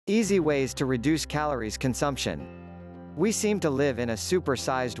Easy ways to reduce calories consumption. We seem to live in a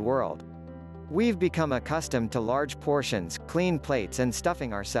super-sized world. We've become accustomed to large portions, clean plates and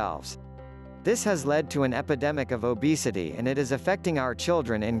stuffing ourselves. This has led to an epidemic of obesity, and it is affecting our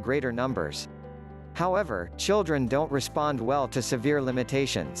children in greater numbers. However, children don't respond well to severe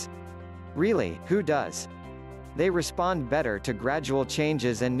limitations. Really, who does? They respond better to gradual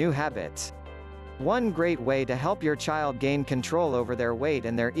changes and new habits. One great way to help your child gain control over their weight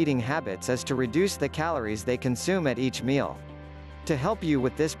and their eating habits is to reduce the calories they consume at each meal. To help you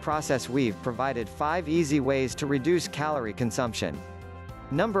with this process, we've provided 5 easy ways to reduce calorie consumption.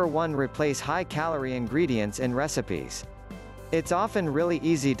 Number 1. Replace high-calorie ingredients in recipes. It's often really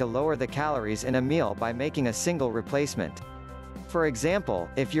easy to lower the calories in a meal by making a single replacement. For example,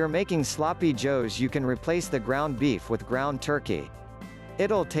 if you're making sloppy joes, you can replace the ground beef with ground turkey.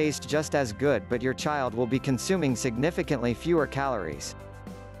 It'll taste just as good, but your child will be consuming significantly fewer calories.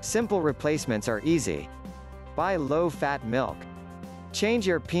 Simple replacements are easy. Buy low-fat milk. Change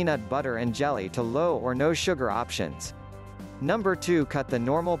your peanut butter and jelly to low or no sugar options. Number 2. Cut the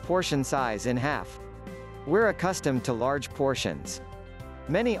normal portion size in half. We're accustomed to large portions.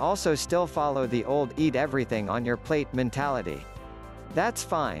 Many also still follow the old eat everything on your plate mentality. That's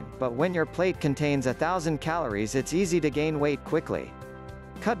fine, but when your plate contains 1,000 calories, it's easy to gain weight quickly.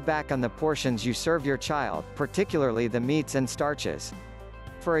 Cut back on the portions you serve your child, particularly the meats and starches.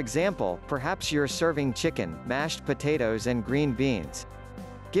 For example, perhaps you're serving chicken, mashed potatoes and green beans.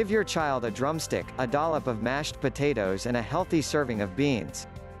 Give your child a drumstick, a dollop of mashed potatoes and a healthy serving of beans.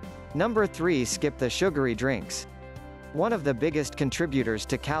 Number 3. Skip the sugary drinks. One of the biggest contributors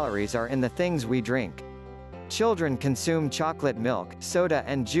to calories are in the things we drink. Children consume chocolate milk, soda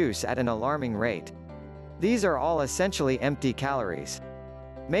and juice at an alarming rate. These are all essentially empty calories.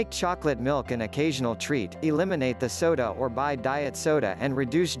 Make chocolate milk an occasional treat, eliminate the soda or buy diet soda, and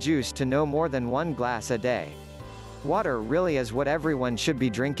reduce juice to no more than 1 glass a day. Water really is what everyone should be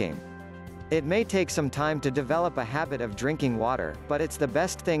drinking. It may take some time to develop a habit of drinking water, but it's the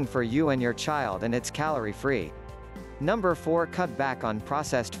best thing for you and your child, and it's calorie-free. Number 4. Cut back on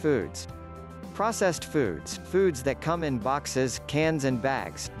processed foods. Processed foods, foods that come in boxes, cans and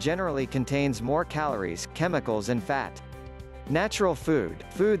bags, generally contains more calories, chemicals and fat. Natural food,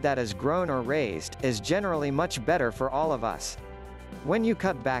 food that is grown or raised, is generally much better for all of us. When you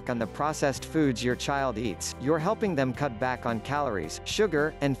cut back on the processed foods your child eats, you're helping them cut back on calories,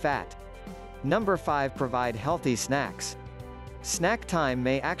 sugar, and fat. Number 5. Provide healthy snacks. Snack time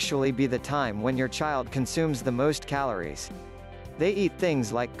may actually be the time when your child consumes the most calories. They eat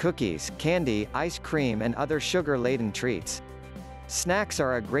things like cookies, candy, ice cream and other sugar-laden treats. Snacks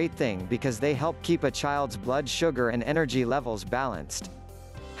are a great thing because they help keep a child's blood sugar and energy levels balanced.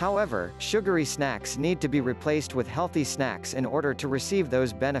 However, sugary snacks need to be replaced with healthy snacks in order to receive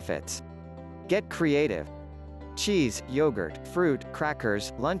those benefits. Get creative. Cheese, yogurt, fruit,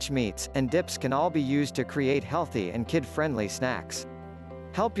 crackers, lunch meats, and dips can all be used to create healthy and kid-friendly snacks.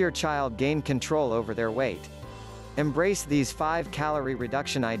 Help your child gain control over their weight. Embrace these 5 calorie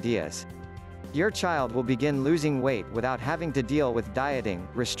reduction ideas. Your child will begin losing weight without having to deal with dieting,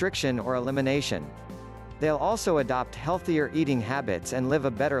 restriction or elimination. They'll also adopt healthier eating habits and live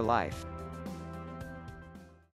a better life.